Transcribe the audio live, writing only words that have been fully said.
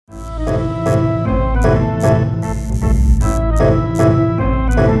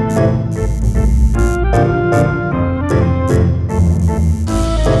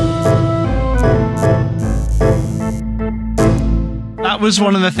was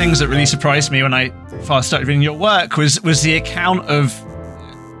one of the things that really surprised me when I first started reading your work was the account of,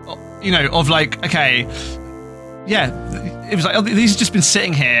 of like, okay, yeah, it was like, oh, these have just been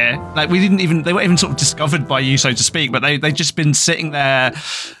sitting here. Like they weren't even sort of discovered by you, so to speak, but they'd just been sitting there,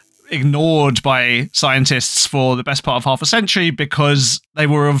 ignored by scientists for the best part of half a century because they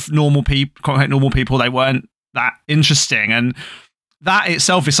were of normal people, quote unquote normal people. They weren't that interesting. And that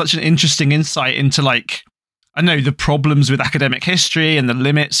itself is such an interesting insight into, like, I know the problems with academic history and the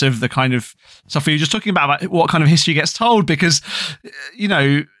limits of the kind of stuff we were just talking about what kind of history gets told, because,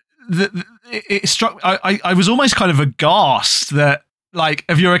 it struck, I was almost kind of aghast that, like,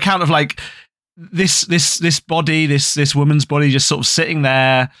 of your account of like this body, this woman's body just sort of sitting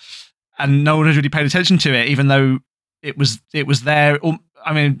there and no one had really paid attention to it, even though it was there.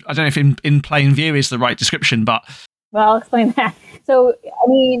 I mean, I don't know if in plain view is the right description, but. Well, I'll explain that. So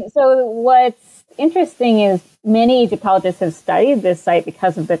what's interesting is many Egyptologists have studied this site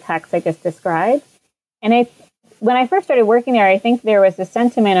because of the text I just described. And when I first started working there, I think there was a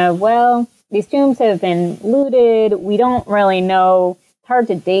sentiment of, well, these tombs have been looted. We don't really know. It's hard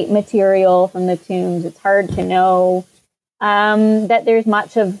to date material from the tombs. It's hard to know that there's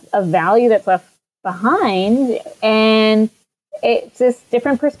much of value that's left behind. And it's this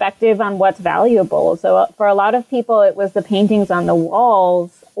different perspective on what's valuable. So for a lot of people, it was the paintings on the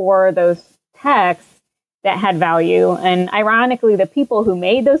walls or those texts that had value. And ironically, the people who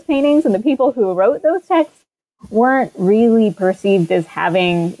made those paintings and the people who wrote those texts weren't really perceived as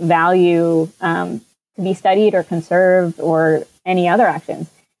having value to be studied or conserved or any other actions.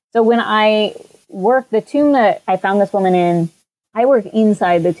 So when I work, the tomb that I found this woman in, I work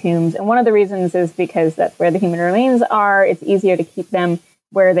inside the tombs. And one of the reasons is because that's where the human remains are. It's easier to keep them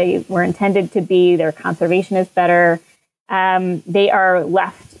where they were intended to be. Their conservation is better. They are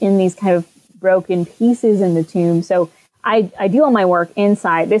left in these kind of broken pieces in the tomb. So I do all my work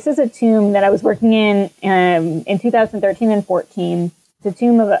inside. This is a tomb that I was working in 2013 and 14. It's a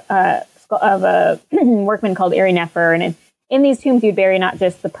tomb of a workman called Eri Nefer. And in these tombs, you'd bury not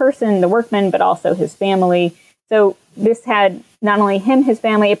just the person, the workman, but also his family. So this had not only him, his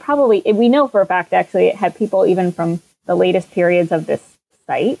family, we know for a fact, actually, it had people even from the latest periods of this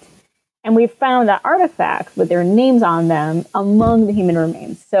site. And we've found that artifacts with their names on them among the human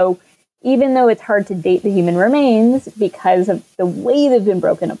remains. So even though it's hard to date the human remains because of the way they've been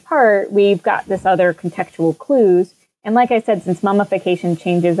broken apart, we've got this other contextual clues. And like I said, since mummification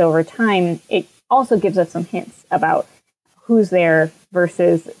changes over time, it also gives us some hints about who's there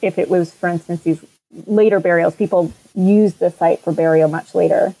versus if it was, for instance, these later burials. People used the site for burial much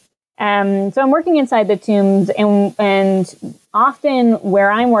later. So I'm working inside the tombs, and often where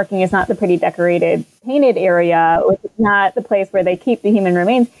I'm working is not the pretty decorated, painted area, which is not the place where they keep the human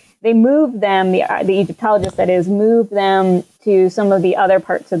remains. They move them, the Egyptologists, that is, move them to some of the other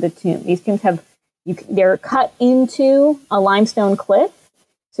parts of the tomb. These tombs they're cut into a limestone cliff.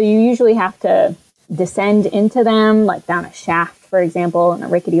 So you usually have to descend into them, like down a shaft, for example, on a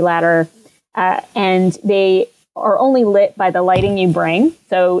rickety ladder. And they are only lit by the lighting you bring.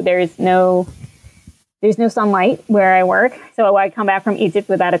 So there's no sunlight where I work. So I come back from Egypt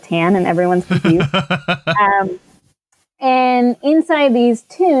without a tan and everyone's confused. And inside these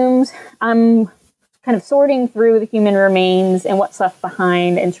tombs, I'm kind of sorting through the human remains and what's left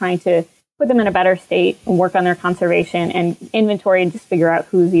behind and trying to put them in a better state and work on their conservation and inventory and just figure out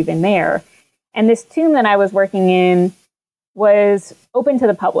who's even there. And this tomb that I was working in was open to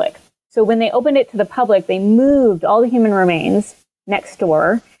the public. So when they opened it to the public, they moved all the human remains next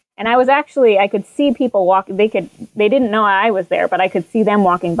door. And I could see people walk. They didn't know I was there, but I could see them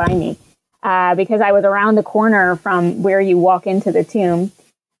walking by me. Because I was around the corner from where you walk into the tomb.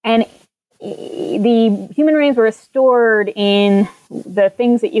 And the human remains were stored in the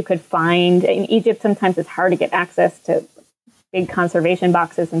things that you could find. In Egypt, sometimes it's hard to get access to big conservation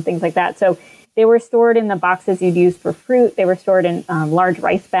boxes and things like that. So they were stored in the boxes you'd use for fruit. They were stored in large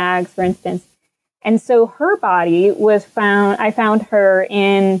rice bags, for instance. And so her body was found, I found her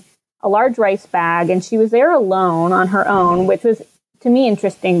in a large rice bag, and she was there alone on her own, which was to me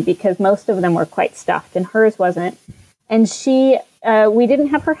interesting because most of them were quite stuffed and hers wasn't. And we didn't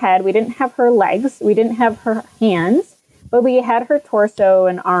have her head, we didn't have her legs, we didn't have her hands, but we had her torso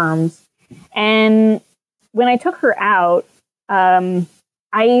and arms. And when I took her out,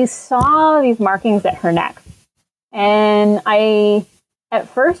 I saw these markings at her neck. And I at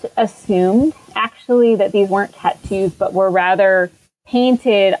first assumed actually that these weren't tattoos, but were rather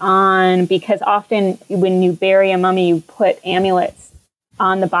painted on, because often when you bury a mummy, you put amulets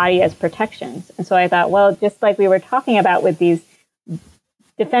on the body as protections. And so I thought, well, just like we were talking about with these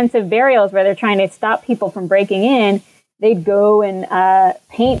defensive burials where they're trying to stop people from breaking in, they'd go and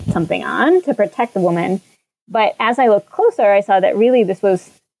paint something on to protect the woman. But as I looked closer, I saw that really this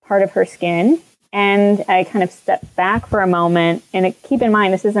was part of her skin. And I kind of stepped back for a moment. And keep in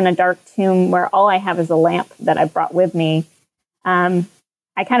mind, this isn't a dark tomb where all I have is a lamp that I brought with me.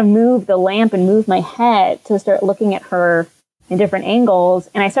 I kind of moved the lamp and moved my head to start looking at her in different angles.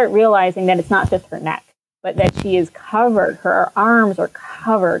 And I start realizing that it's not just her neck, but that she is covered. Her arms are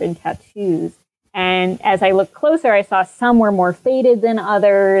covered in tattoos. And as I looked closer, I saw some were more faded than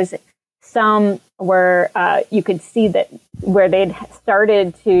others. Some were, you could see that where they'd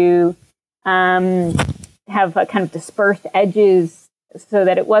started to have a kind of dispersed edges so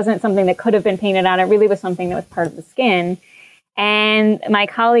that it wasn't something that could have been painted on. It really was something that was part of the skin. And my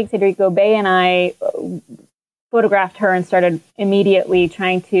colleague, Cedrico Bay, and I photographed her and started immediately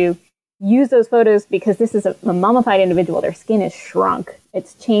trying to use those photos because this is a mummified individual. Their skin is shrunk.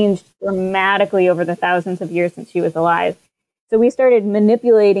 It's changed dramatically over the thousands of years since she was alive. So we started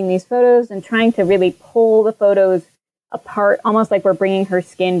manipulating these photos and trying to really pull the photos apart, almost like we're bringing her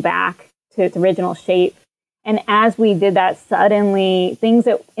skin back to its original shape. And as we did that, suddenly things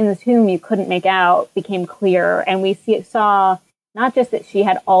that in the tomb you couldn't make out became clear. And we saw not just that she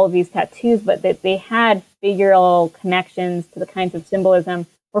had all of these tattoos, but that they had figural connections to the kinds of symbolism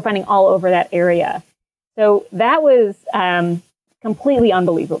we're finding all over that area. So that was completely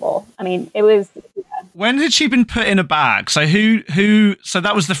unbelievable. I mean, it was... Yeah. When had she been put in a bag? So so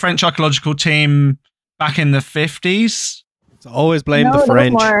that was the French archaeological team back in the 50s? So always blame the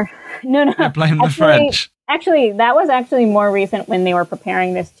French. No. Yeah, blame the French. Actually, that was actually more recent when they were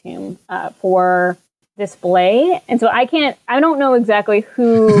preparing this tomb for display. And so I don't know exactly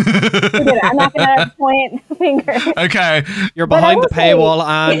who did it. I'm not going to point a finger. Okay. You're behind the paywall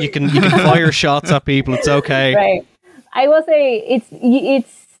and you can fire shots at people. It's okay. Right. I will say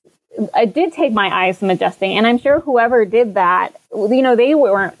it did take my eyes some adjusting. And I'm sure whoever did that, they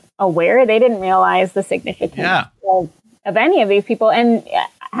weren't aware. They didn't realize the significance of any of these people. And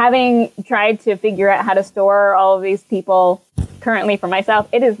having tried to figure out how to store all of these people currently for myself,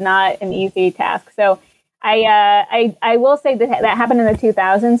 it is not an easy task. So I will say that happened in the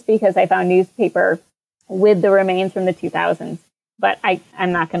 2000s because I found newspaper with the remains from the 2000s. But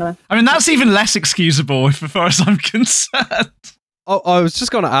I'm not going to... I mean, that's even less excusable as far as I'm concerned. Oh, I was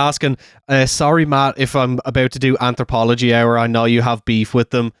just going to ask, and sorry, Matt, if I'm about to do Anthropology Hour. I know you have beef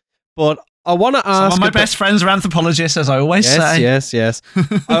with them, but I want to ask... Some of my best friends are anthropologists, as I always say. Yes.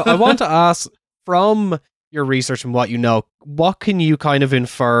 I want to ask, from your research and what you know, what can you kind of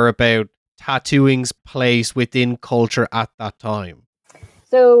infer about tattooing's place within culture at that time?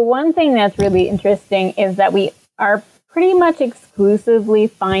 So one thing that's really interesting is that we are pretty much exclusively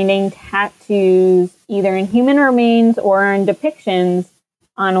finding tattoos either in human remains or in depictions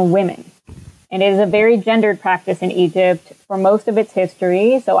on women. And it is a very gendered practice in Egypt for most of its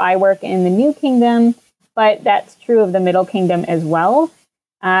history. So I work in the New Kingdom, but that's true of the Middle Kingdom as well.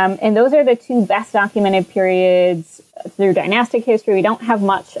 And those are the two best documented periods through dynastic history. We don't have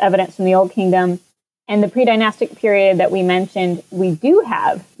much evidence from the Old Kingdom. And the pre-dynastic period that we mentioned, we do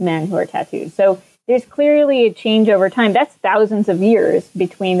have men who are tattooed. So there's clearly a change over time. That's thousands of years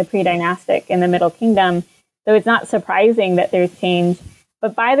between the pre-dynastic and the Middle Kingdom. So it's not surprising that there's change.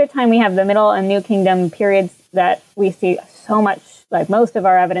 But by the time we have the Middle and New Kingdom periods that we see so much, like most of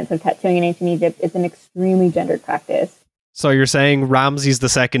our evidence of tattooing in ancient Egypt, it's an extremely gendered practice. So you're saying Ramses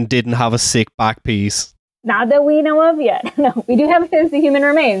II didn't have a sick back piece? Not that we know of yet. No, we do have it as the human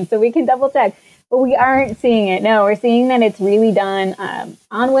remains, so we can double check. But we aren't seeing it. No, we're seeing that it's really done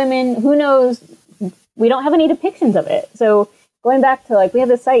on women. Who knows? We don't have any depictions of it. So going back to we have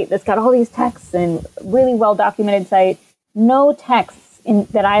this site that's got all these texts and really well documented site. No texts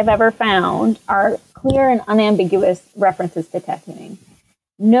that I've ever found are clear and unambiguous references to tattooing.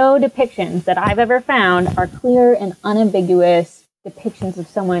 No depictions that I've ever found are clear and unambiguous depictions of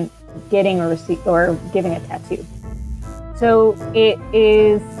someone getting or giving a tattoo. So it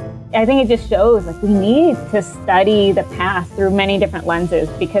is, I think it just shows we need to study the past through many different lenses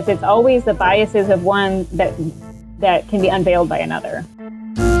because it's always the biases of one that can be unveiled by another.